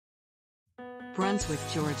Brunswick,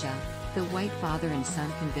 Georgia. The white father and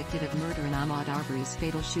son convicted of murder in Ahmaud Arbery's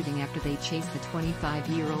fatal shooting after they chased the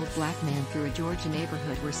 25-year-old black man through a Georgia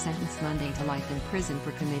neighborhood were sentenced Monday to life in prison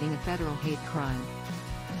for committing a federal hate crime.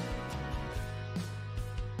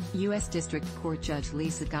 U.S. District Court Judge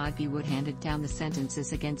Lisa Godbey Wood handed down the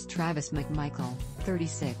sentences against Travis McMichael,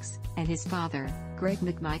 36, and his father, Greg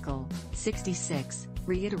McMichael, 66,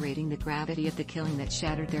 reiterating the gravity of the killing that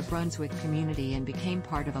shattered their Brunswick community and became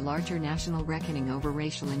part of a larger national reckoning over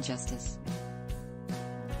racial injustice.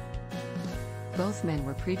 Both men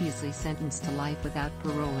were previously sentenced to life without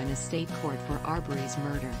parole in a state court for Arbery's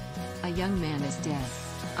murder. A young man is dead.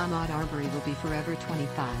 Ahmaud Arbery will be forever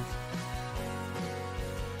 25.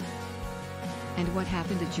 And what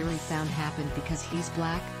happened the jury found happened because he's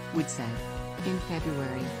black, Wood said. In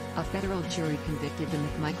February, a federal jury convicted the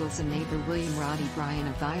McMichaels and neighbor William Roddie Bryan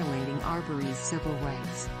of violating Arbery's civil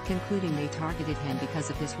rights, concluding they targeted him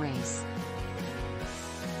because of his race.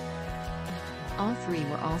 All three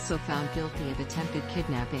were also found guilty of attempted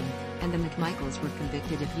kidnapping, and the McMichaels were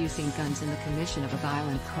convicted of using guns in the commission of a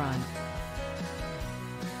violent crime.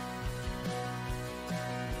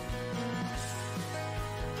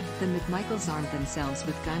 The McMichaels armed themselves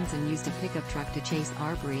with guns and used a pickup truck to chase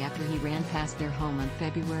Arbery after he ran past their home on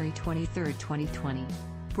February 23, 2020.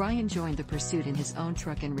 Bryan joined the pursuit in his own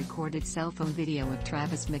truck and recorded cell phone video of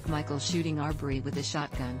Travis McMichael shooting Arbery with a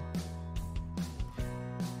shotgun.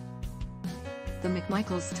 The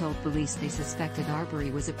McMichaels told police they suspected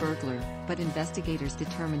Arbery was a burglar, but investigators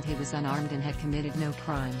determined he was unarmed and had committed no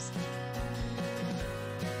crimes.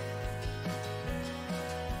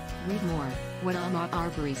 Read more: what Ahmaud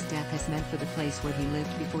Arbery's death has meant for the place where he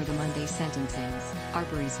lived before the Monday sentencings.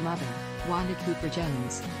 Arbery's mother, Wanda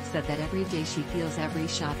Cooper-Jones, said that every day she feels every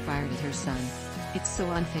shot fired at her son. It's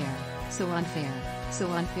so unfair, so unfair,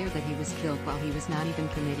 so unfair that he was killed while he was not even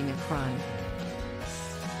committing a crime.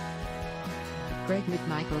 Greg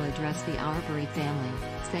McMichael addressed the Arbery family,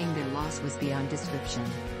 saying their loss was beyond description.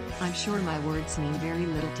 I'm sure my words mean very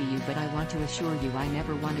little to you, but I want to assure you I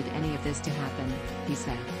never wanted any of this to happen, he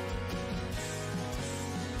said.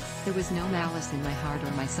 There was no malice in my heart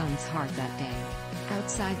or my son's heart that day.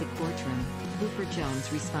 Outside the courtroom,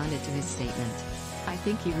 Cooper-Jones responded to his statement. I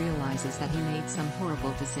think he realizes that he made some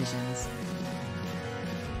horrible decisions.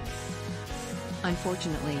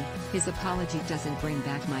 Unfortunately, his apology doesn't bring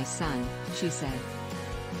back my son, she said.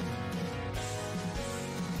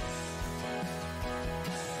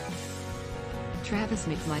 Travis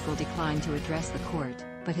McMichael declined to address the court,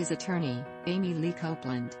 but his attorney, Lee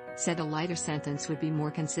Copeland, said a lighter sentence would be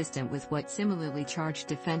more consistent with what similarly charged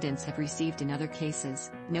defendants have received in other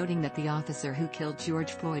cases, noting that the officer who killed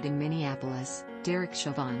George Floyd in Minneapolis,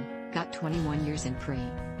 Chauvin, got 21 years in pre.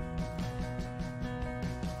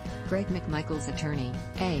 Greg McMichael's attorney,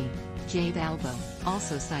 A.J. Balbo,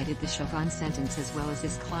 also cited the Chauvin sentence as well as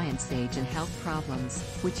his client's age and health problems,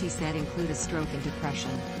 which he said include a stroke and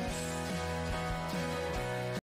depression.